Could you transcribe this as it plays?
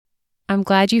I'm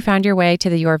glad you found your way to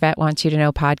the Your Vet Wants You to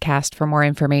Know podcast for more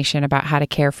information about how to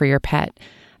care for your pet.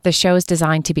 The show is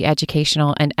designed to be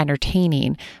educational and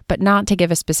entertaining, but not to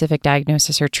give a specific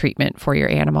diagnosis or treatment for your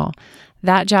animal.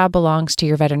 That job belongs to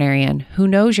your veterinarian, who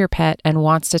knows your pet and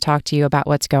wants to talk to you about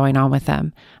what's going on with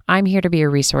them. I'm here to be a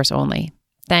resource only.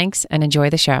 Thanks, and enjoy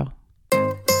the show.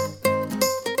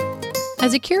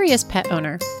 As a curious pet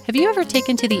owner, have you ever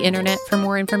taken to the internet for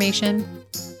more information?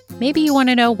 Maybe you want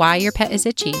to know why your pet is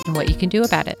itchy and what you can do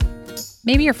about it.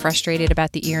 Maybe you're frustrated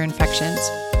about the ear infections.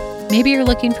 Maybe you're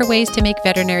looking for ways to make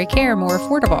veterinary care more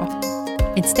affordable.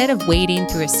 Instead of wading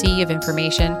through a sea of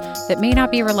information that may not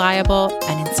be reliable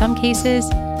and in some cases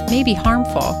may be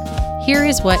harmful, here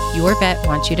is what your vet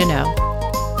wants you to know.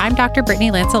 I'm Dr.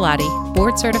 Brittany Lancelotti,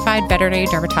 board-certified veterinary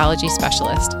dermatology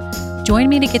specialist. Join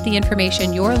me to get the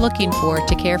information you're looking for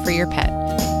to care for your pet.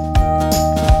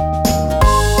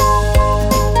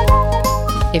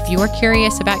 If you're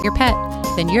curious about your pet,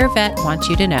 then your vet wants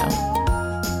you to know.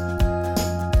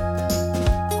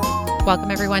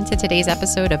 Welcome everyone to today's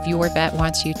episode of Your Vet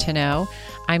Wants You to Know.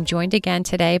 I'm joined again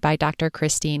today by Dr.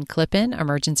 Christine Klippen,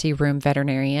 emergency room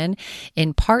veterinarian,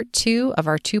 in part 2 of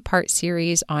our 2-part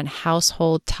series on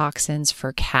household toxins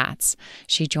for cats.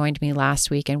 She joined me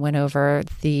last week and went over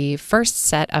the first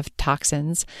set of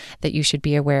toxins that you should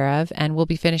be aware of, and we'll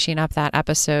be finishing up that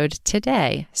episode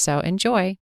today. So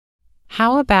enjoy.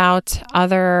 How about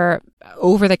other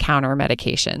over-the-counter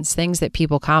medications, things that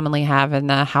people commonly have in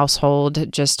the household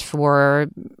just for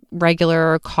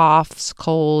regular coughs,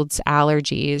 colds,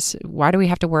 allergies? Why do we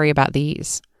have to worry about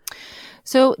these?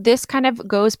 So this kind of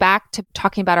goes back to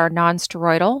talking about our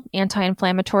non-steroidal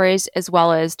anti-inflammatories as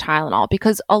well as Tylenol,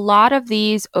 because a lot of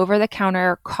these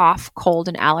over-the-counter cough, cold,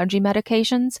 and allergy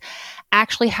medications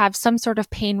actually have some sort of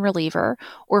pain reliever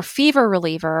or fever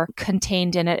reliever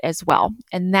contained in it as well.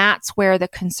 And that's where the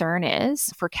concern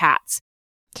is for cats.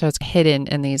 So it's hidden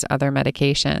in these other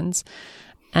medications.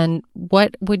 And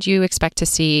what would you expect to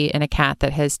see in a cat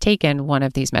that has taken one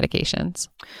of these medications?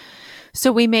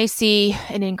 So we may see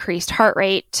an increased heart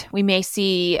rate. We may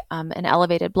see an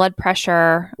elevated blood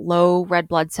pressure, low red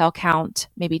blood cell count,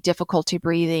 maybe difficulty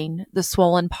breathing, the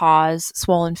swollen paws,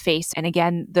 swollen face, and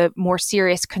again, the more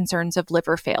serious concerns of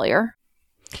liver failure.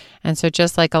 And so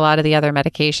just like a lot of the other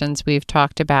medications we've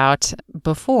talked about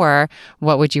before,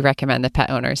 what would you recommend that pet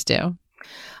owners do?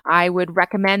 I would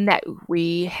recommend that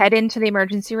we head into the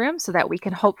emergency room so that we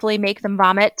can hopefully make them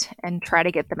vomit and try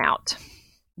to get them out.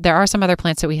 There are some other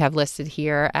plants that we have listed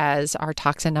here as our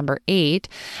toxin number 8,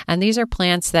 and these are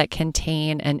plants that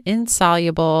contain an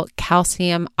insoluble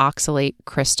calcium oxalate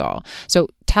crystal. So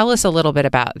tell us a little bit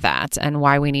about that and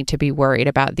why we need to be worried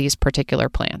about these particular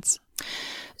plants.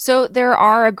 So there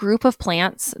are a group of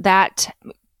plants that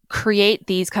create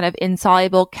these kind of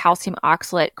insoluble calcium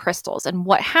oxalate crystals. And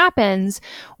what happens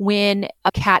when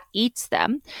a cat eats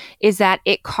them is that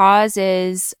it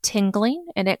causes tingling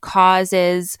and it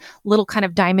causes little kind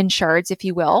of diamond shards, if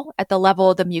you will, at the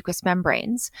level of the mucous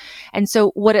membranes. And so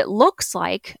what it looks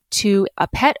like to a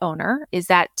pet owner is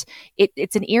that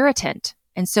it's an irritant.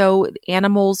 And so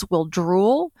animals will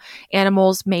drool,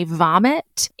 animals may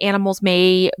vomit, animals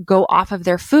may go off of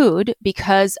their food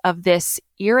because of this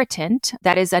irritant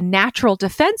that is a natural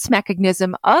defense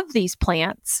mechanism of these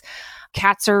plants.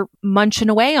 Cats are munching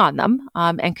away on them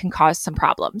and can cause some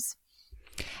problems.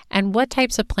 And what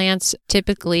types of plants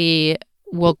typically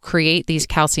will create these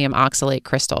calcium oxalate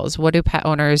crystals? What do pet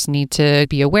owners need to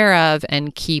be aware of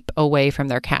and keep away from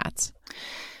their cats?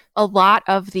 A lot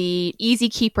of the easy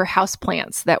keeper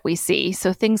houseplants that we see.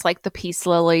 So things like the peace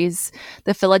lilies,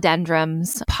 the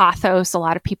philodendrons, pothos. A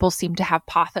lot of people seem to have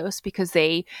pothos because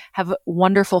they have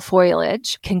wonderful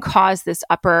foliage, can cause this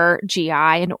upper GI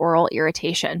and oral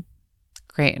irritation.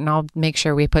 Great. And I'll make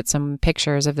sure we put some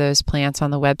pictures of those plants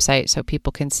on the website so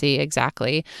people can see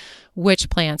exactly which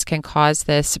plants can cause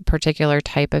this particular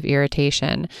type of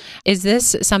irritation. Is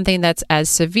this something that's as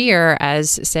severe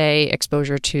as, say,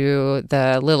 exposure to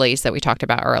the lilies that we talked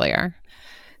about earlier?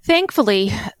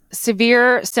 Thankfully,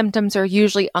 severe symptoms are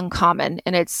usually uncommon,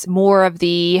 and it's more of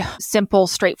the simple,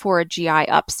 straightforward GI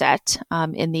upset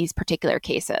in these particular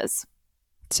cases.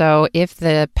 So if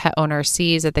the pet owner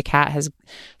sees that the cat has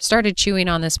started chewing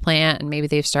on this plant and maybe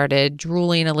they've started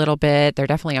drooling a little bit, they're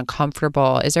definitely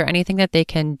uncomfortable, is there anything that they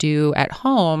can do at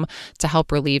home to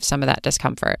help relieve some of that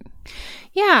discomfort?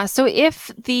 Yeah, so if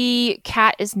the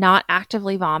cat is not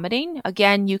actively vomiting,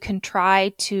 again, you can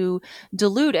try to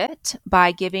dilute it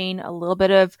by giving a little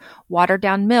bit of watered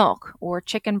down milk or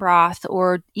chicken broth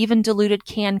or even diluted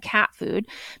canned cat food,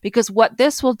 because what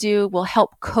this will do will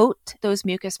help coat those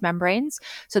mucous membranes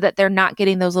so that they're not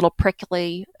getting those little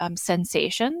prickly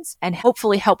sensations, and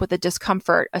hopefully help with the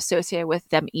discomfort associated with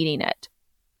them eating it.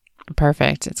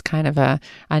 Perfect. It's kind of a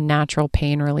natural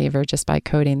pain reliever just by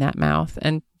coating that mouth,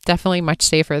 and definitely much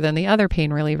safer than the other pain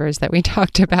relievers that we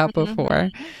talked about before.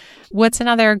 What's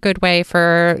another good way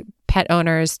for pet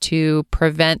owners to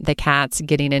prevent the cats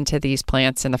getting into these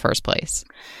plants in the first place?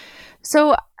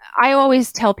 So I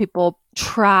always tell people,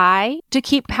 try to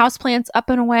keep houseplants up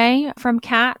and away from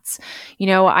cats.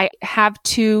 I have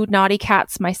 2 naughty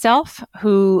cats myself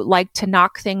who like to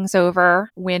knock things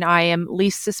over when I am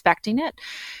least suspecting it.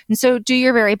 And so do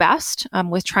your very best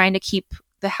with trying to keep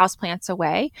the houseplants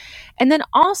away. And then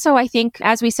also, I think,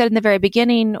 as we said in the very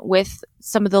beginning with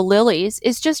some of the lilies,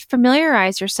 is just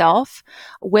familiarize yourself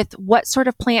with what sort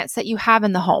of plants that you have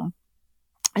in the home.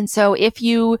 And so if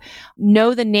you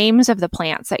know the names of the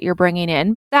plants that you're bringing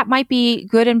in, that might be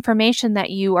good information that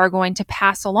you are going to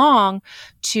pass along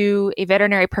to a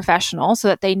veterinary professional so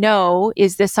that they know,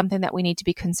 is this something that we need to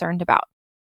be concerned about?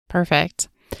 Perfect.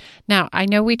 Now, I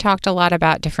know we talked a lot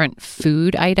about different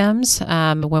food items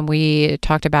when we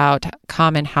talked about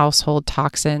common household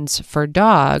toxins for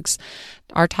dogs.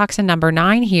 Our toxin number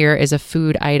 9 here is a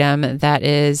food item that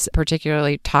is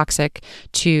particularly toxic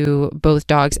to both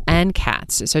dogs and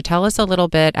cats. So tell us a little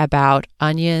bit about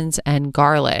onions and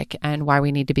garlic and why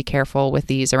we need to be careful with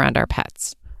these around our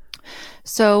pets.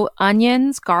 So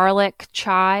onions, garlic,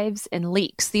 chives, and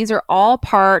leeks, these are all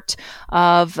part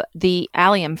of the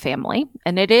allium family,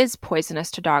 and it is poisonous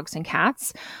to dogs and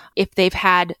cats if they've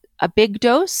had a big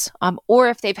dose or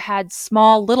if they've had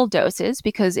small little doses,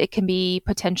 because it can be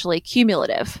potentially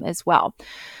cumulative as well.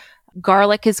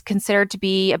 Garlic is considered to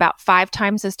be about 5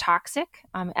 times as toxic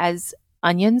as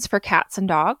onions for cats and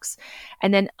dogs.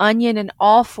 And then onion in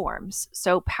all forms,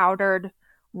 so powdered,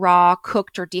 raw,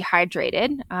 cooked, or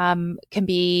dehydrated, can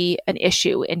be an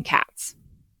issue in cats.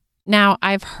 Now,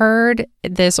 I've heard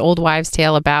this old wives'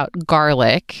 tale about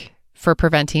garlic for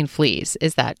preventing fleas.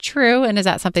 Is that true? And is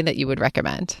that something that you would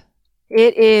recommend?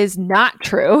 It is not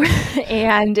true,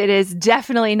 and it is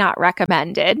definitely not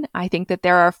recommended. I think that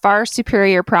there are far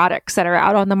superior products that are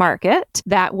out on the market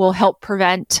that will help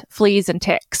prevent fleas and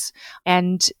ticks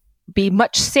and be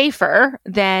much safer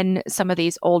than some of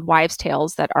these old wives'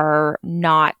 tales that are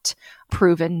not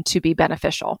proven to be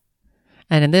beneficial.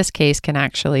 And in this case, can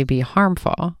actually be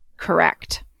harmful.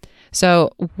 Correct. So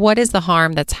what is the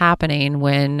harm that's happening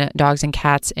when dogs and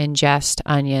cats ingest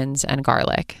onions and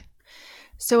garlic?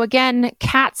 So again,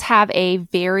 cats have a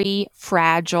very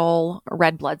fragile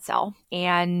red blood cell,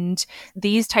 and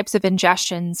these types of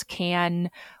ingestions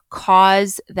can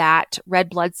cause that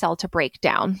red blood cell to break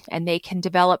down, and they can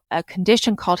develop a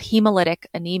condition called hemolytic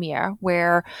anemia,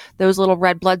 where those little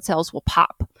red blood cells will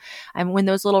pop. And when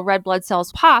those little red blood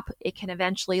cells pop, it can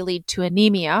eventually lead to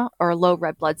anemia or low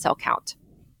red blood cell count.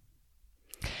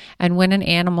 And when an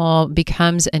animal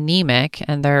becomes anemic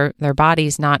and their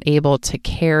body's not able to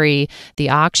carry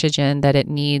the oxygen that it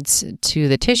needs to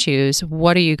the tissues,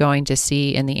 what are you going to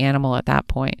see in the animal at that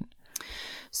point?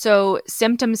 So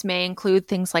symptoms may include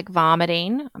things like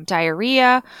vomiting,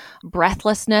 diarrhea,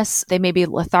 breathlessness. They may be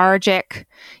lethargic.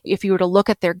 If you were to look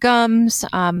at their gums,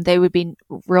 they would be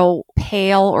real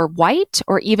pale or white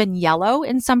or even yellow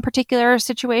in some particular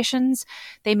situations.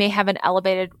 They may have an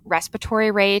elevated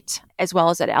respiratory rate as well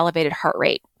as an elevated heart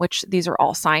rate, which these are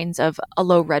all signs of a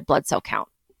low red blood cell count.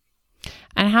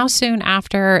 And how soon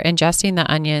after ingesting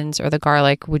the onions or the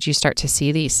garlic would you start to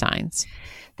see these signs?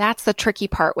 That's the tricky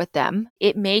part with them.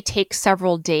 It may take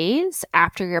several days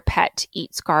after your pet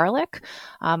eats garlic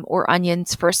or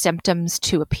onions for symptoms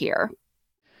to appear.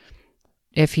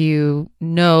 If you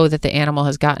know that the animal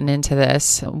has gotten into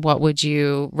this, what would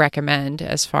you recommend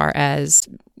as far as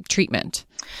treatment?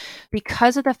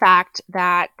 Because of the fact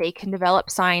that they can develop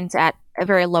signs at a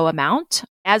very low amount,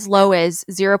 as low as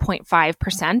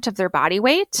 0.5% of their body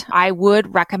weight, I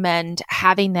would recommend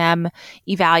having them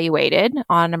evaluated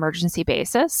on an emergency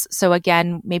basis. So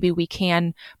again, maybe we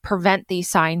can prevent these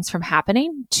signs from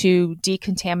happening to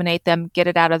decontaminate them, get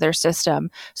it out of their system.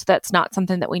 So that's not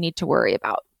something that we need to worry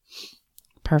about.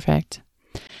 Perfect.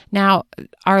 Now,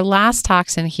 our last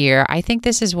toxin here, I think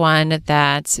this is one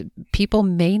that people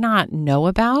may not know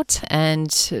about, and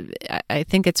I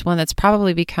think it's one that's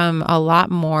probably become a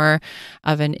lot more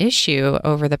of an issue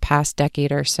over the past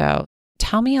decade or so.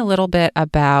 Tell me a little bit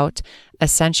about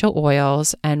essential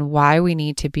oils and why we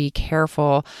need to be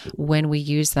careful when we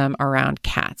use them around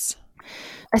cats.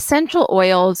 Essential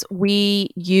oils we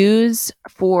use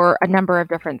for a number of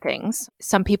different things.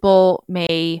 Some people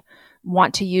may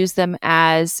want to use them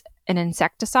as an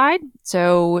insecticide,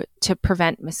 so to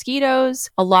prevent mosquitoes.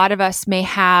 A lot of us may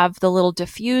have the little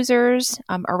diffusers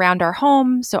around our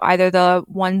home, so either the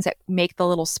ones that make the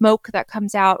little smoke that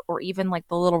comes out, or even like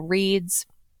the little reeds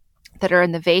that are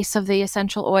in the vase of the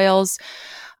essential oils.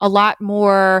 A lot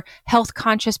more health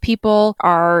conscious people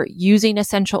are using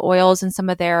essential oils in some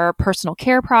of their personal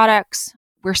care products.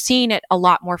 We're seeing it a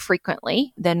lot more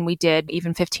frequently than we did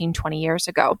even 15, 20 years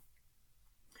ago.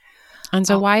 And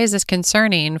so why is this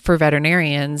concerning for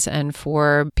veterinarians and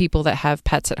for people that have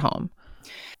pets at home?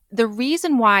 The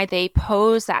reason why they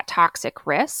pose that toxic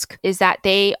risk is that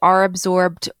they are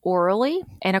absorbed orally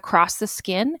and across the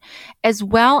skin, as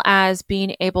well as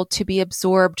being able to be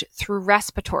absorbed through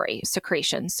respiratory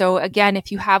secretion. So again,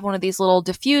 if you have one of these little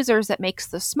diffusers that makes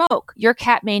the smoke, your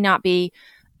cat may not be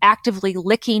actively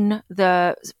licking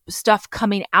the stuff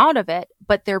coming out of it,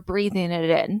 but they're breathing it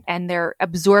in and they're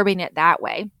absorbing it that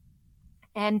way.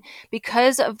 And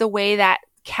because of the way that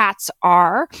cats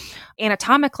are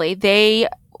anatomically, they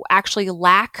actually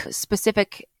lack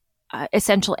specific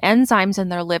essential enzymes in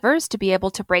their livers to be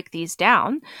able to break these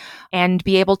down and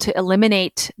be able to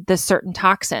eliminate the certain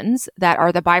toxins that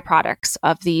are the byproducts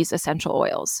of these essential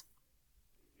oils.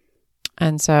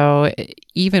 And so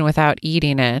even without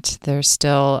eating it, there's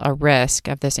still a risk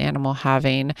of this animal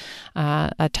having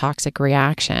a toxic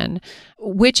reaction.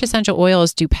 Which essential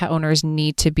oils do pet owners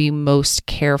need to be most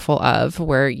careful of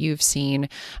where you've seen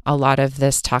a lot of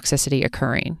this toxicity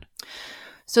occurring?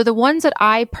 So the ones that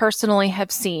I personally have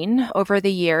seen over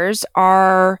the years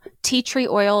are tea tree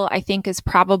oil. I think is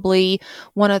probably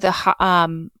one of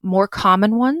the more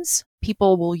common ones.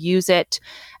 People will use it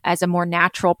as a more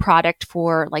natural product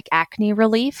for like acne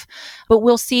relief, but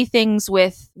we'll see things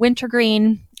with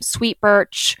wintergreen, sweet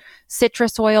birch,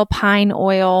 citrus oil, pine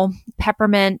oil,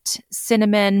 peppermint,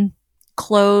 cinnamon,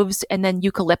 cloves, and then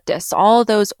eucalyptus. All of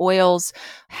those oils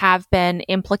have been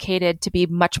implicated to be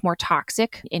much more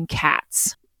toxic in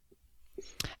cats.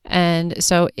 And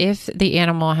so if the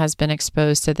animal has been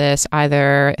exposed to this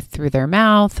either through their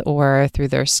mouth or through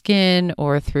their skin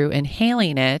or through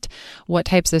inhaling it, what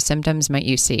types of symptoms might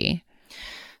you see?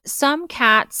 Some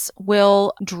cats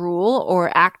will drool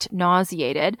or act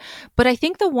nauseated, but I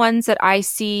think the ones that I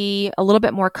see a little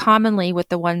bit more commonly with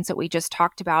the ones that we just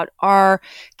talked about are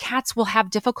cats will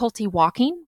have difficulty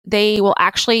walking. They will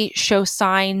actually show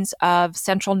signs of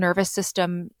central nervous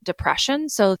system depression.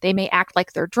 So they may act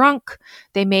like they're drunk.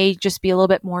 They may just be a little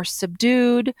bit more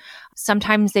subdued.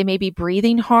 Sometimes they may be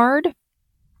breathing hard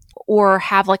or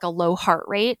have like a low heart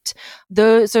rate.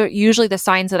 Those are usually the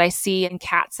signs that I see in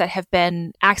cats that have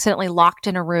been accidentally locked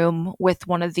in a room with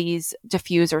one of these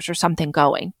diffusers or something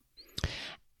going.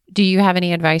 Do you have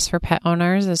any advice for pet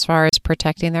owners as far as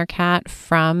protecting their cat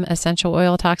from essential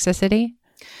oil toxicity?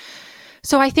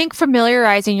 So I think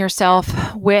familiarizing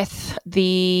yourself with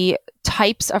the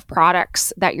types of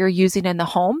products that you're using in the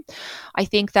home. I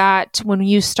think that when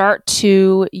you start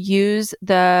to use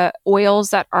the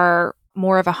oils that are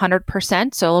more of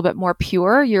 100%, so a little bit more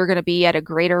pure, you're going to be at a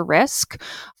greater risk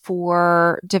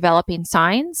for developing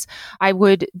signs. I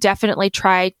would definitely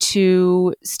try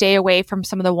to stay away from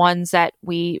some of the ones that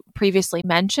we previously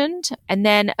mentioned. And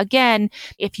then again,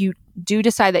 if you do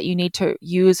decide that you need to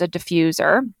use a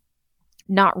diffuser,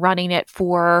 not running it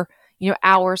for,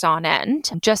 hours on end,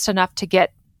 just enough to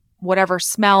get whatever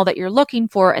smell that you're looking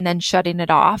for and then shutting it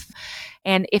off.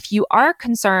 And if you are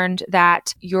concerned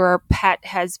that your pet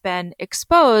has been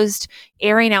exposed,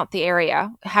 airing out the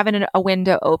area, having a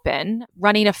window open,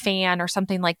 running a fan or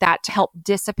something like that to help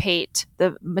dissipate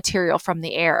the material from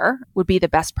the air would be the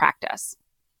best practice.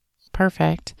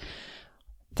 Perfect.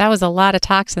 That was a lot of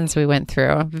toxins we went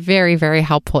through. Very, very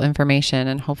helpful information.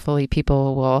 And hopefully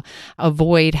people will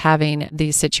avoid having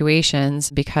these situations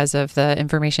because of the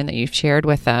information that you've shared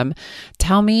with them.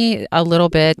 Tell me a little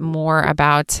bit more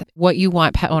about what you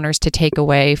want pet owners to take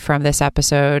away from this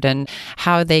episode and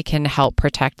how they can help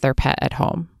protect their pet at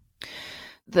home.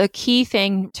 The key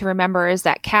thing to remember is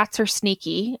that cats are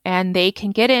sneaky and they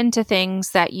can get into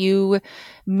things that you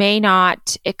may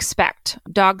not expect.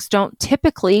 Dogs don't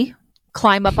typically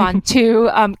climb up onto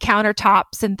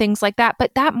countertops and things like that,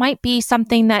 but that might be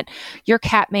something that your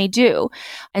cat may do.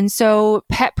 And so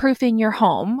pet proofing your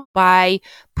home by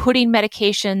putting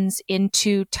medications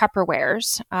into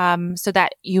Tupperwares so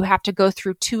that you have to go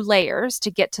through 2 layers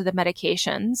to get to the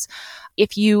medications.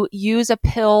 If you use a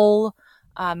pill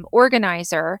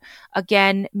organizer,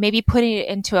 again, maybe putting it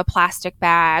into a plastic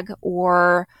bag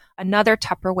or another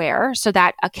Tupperware so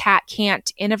that a cat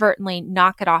can't inadvertently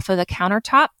knock it off of the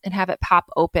countertop and have it pop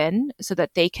open so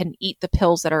that they can eat the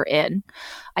pills that are in.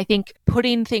 I think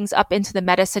putting things up into the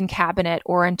medicine cabinet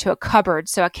or into a cupboard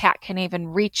so a cat can even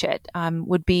reach it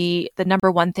would be the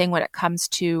number one thing when it comes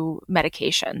to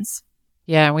medications.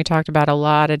 Yeah, and we talked about a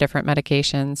lot of different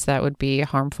medications that would be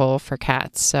harmful for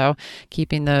cats. So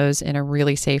keeping those in a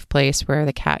really safe place where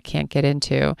the cat can't get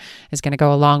into is going to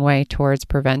go a long way towards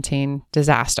preventing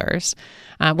disasters.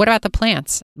 What about the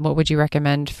plants? What would you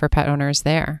recommend for pet owners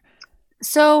there?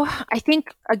 So I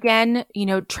think, again,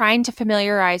 trying to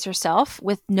familiarize yourself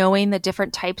with knowing the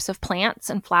different types of plants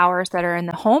and flowers that are in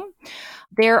the home.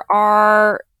 There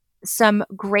are some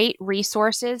great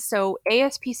resources. So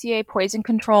ASPCA Poison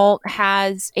Control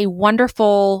has a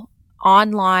wonderful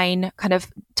online kind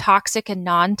of toxic and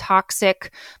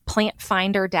non-toxic plant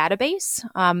finder database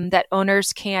that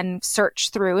owners can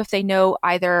search through if they know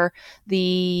either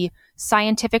the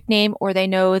scientific name or they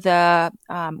know the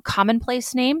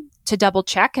commonplace name, to double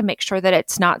check and make sure that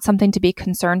it's not something to be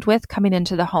concerned with coming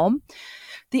into the home.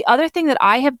 The other thing that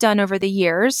I have done over the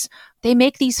years, they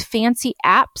make these fancy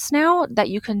apps now that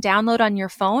you can download on your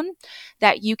phone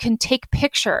that you can take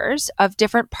pictures of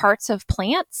different parts of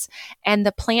plants, and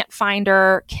the plant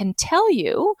finder can tell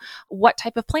you what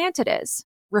type of plant it is,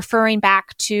 referring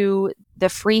back to the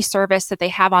free service that they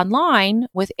have online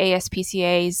with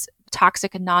ASPCA's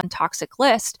toxic and non-toxic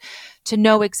list to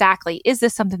know exactly, is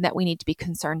this something that we need to be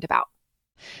concerned about?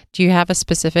 Do you have a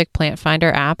specific plant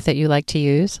finder app that you like to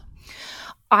use?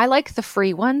 I like the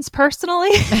free ones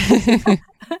personally.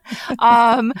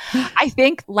 I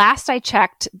think last I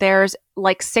checked, there's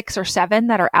like 6 or 7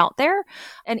 that are out there.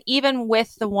 And even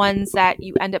with the ones that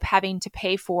you end up having to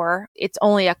pay for, it's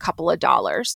only a couple of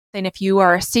dollars. And if you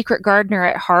are a secret gardener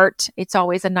at heart, it's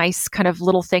always a nice kind of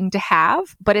little thing to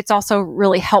have. But it's also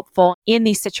really helpful in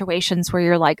these situations where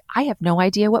you're like, I have no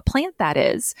idea what plant that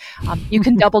is. You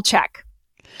can double check.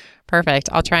 Perfect.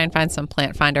 I'll try and find some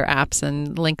plant finder apps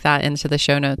and link that into the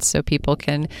show notes so people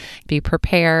can be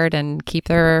prepared and keep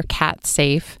their cats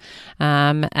safe.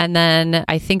 And then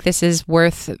I think this is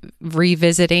worth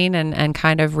revisiting and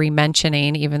kind of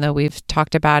re-mentioning, even though we've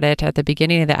talked about it at the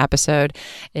beginning of the episode,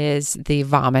 is the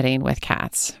vomiting with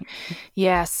cats.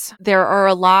 Yes, there are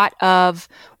a lot of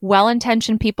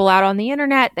well-intentioned people out on the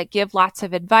internet that give lots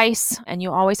of advice, and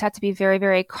you always have to be very,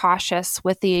 very cautious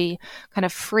with the kind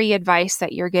of free advice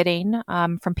that you're getting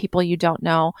from people you don't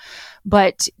know.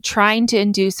 But trying to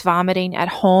induce vomiting at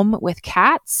home with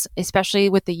cats, especially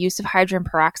with the use of hydrogen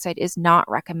peroxide, is not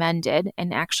recommended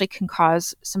and actually can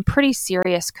cause some pretty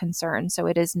serious concerns. So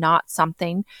it is not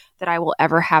something that I will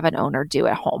ever have an owner do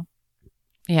at home.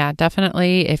 Yeah,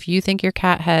 definitely. If you think your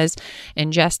cat has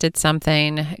ingested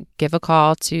something, give a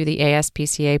call to the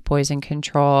ASPCA Poison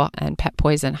Control and Pet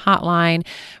Poison Hotline.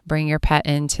 Bring your pet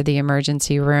into the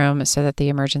emergency room so that the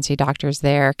emergency doctors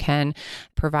there can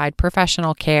provide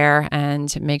professional care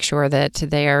and make sure that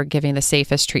they are giving the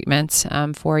safest treatments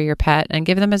for your pet, and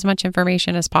give them as much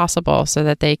information as possible so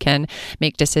that they can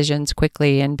make decisions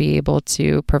quickly and be able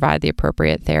to provide the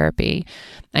appropriate therapy.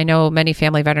 I know many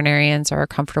family veterinarians are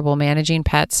comfortable managing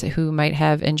pets who might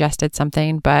have ingested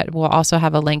something, but we'll also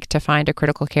have a link to find a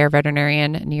critical care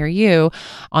veterinarian near you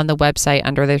on the website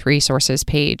under the resources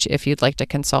page if you'd like to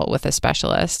consult with a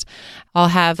specialist. I'll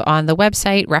have on the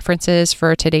website references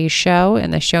for today's show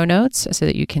in the show notes so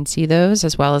that you can see those,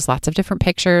 as well as lots of different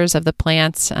pictures of the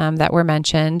plants that were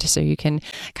mentioned. So you can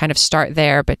kind of start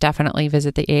there, but definitely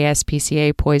visit the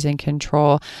ASPCA Poison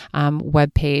Control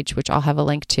webpage, which I'll have a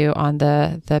link to on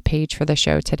the page for the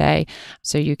show today,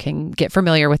 so you can get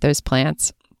familiar with those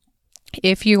plants.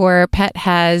 If your pet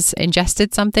has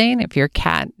ingested something, if your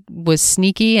cat was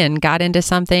sneaky and got into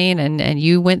something and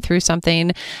you went through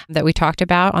something that we talked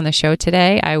about on the show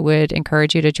today, I would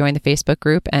encourage you to join the Facebook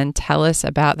group and tell us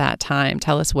about that time.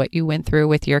 Tell us what you went through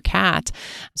with your cat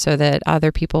so that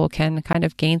other people can kind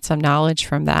of gain some knowledge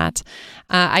from that.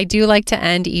 I do like to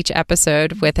end each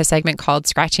episode with a segment called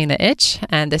Scratching the Itch.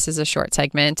 And this is a short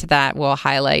segment that will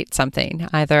highlight something,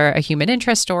 either a human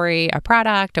interest story, a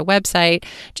product, a website,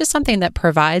 just something that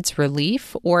provides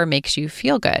relief or makes you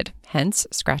feel good. Hence,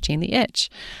 scratching the itch.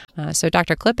 So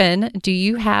Dr. Klippen, do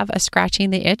you have a scratching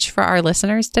the itch for our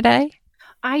listeners today?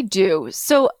 I do.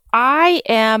 So I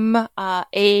am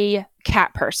a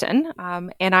cat person,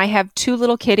 and I have 2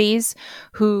 little kitties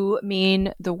who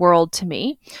mean the world to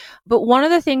me. But one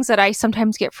of the things that I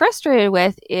sometimes get frustrated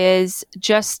with is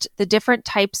just the different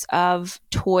types of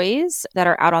toys that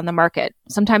are out on the market.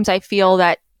 Sometimes I feel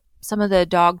that some of the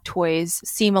dog toys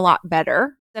seem a lot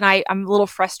better than I'm a little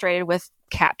frustrated with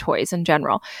cat toys in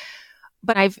general.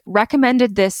 but I've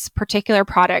recommended this particular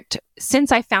product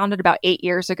since I found it about 8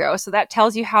 years ago. So that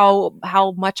tells you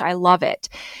how much I love it.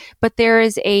 But there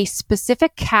is a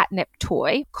specific catnip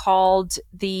toy called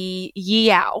the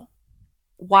Yeoww.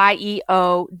 YEOWWW.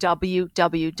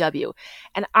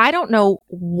 And I don't know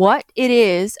what it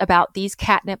is about these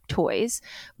catnip toys,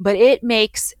 but it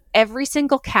makes every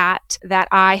single cat that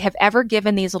I have ever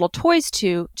given these little toys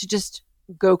to just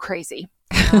go crazy.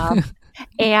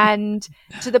 And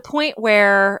to the point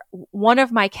where one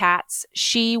of my cats,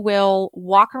 she will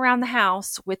walk around the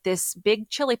house with this big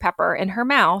chili pepper in her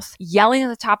mouth, yelling at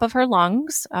the top of her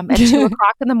lungs at 2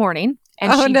 o'clock in the morning.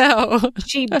 And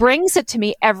she brings it to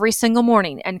me every single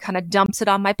morning and kind of dumps it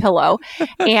on my pillow.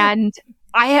 And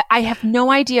I have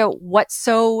no idea what's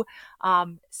so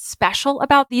special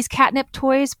about these catnip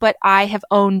toys, but I have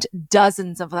owned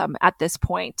dozens of them at this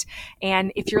point.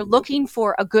 And if you're looking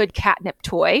for a good catnip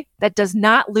toy that does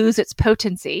not lose its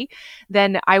potency,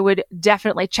 then I would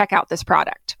definitely check out this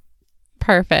product.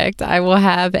 Perfect. I will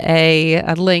have a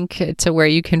link to where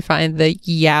you can find the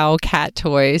Yeoww cat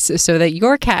toys so that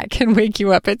your cat can wake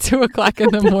you up at 2 o'clock in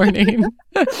the morning.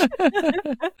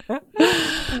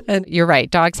 And you're right.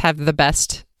 Dogs have the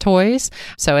best toys.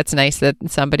 So it's nice that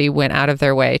somebody went out of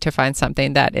their way to find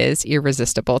something that is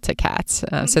irresistible to cats.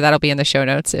 So that'll be in the show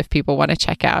notes if people want to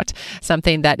check out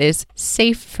something that is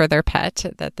safe for their pet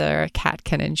that their cat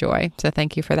can enjoy. So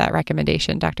thank you for that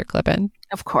recommendation, Dr. Klippen.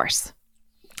 Of course.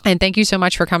 And thank you so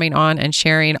much for coming on and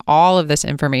sharing all of this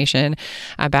information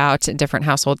about different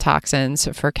household toxins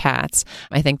for cats.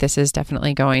 I think this is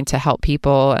definitely going to help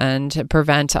people and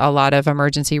prevent a lot of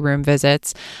emergency room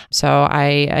visits. So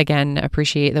I, again,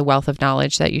 appreciate the wealth of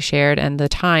knowledge that you shared and the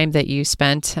time that you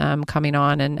spent coming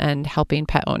on and helping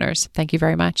pet owners. Thank you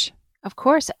very much. Of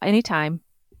course, anytime.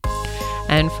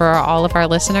 And for all of our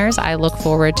listeners, I look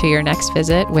forward to your next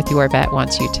visit with Your Vet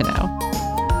Wants You to Know.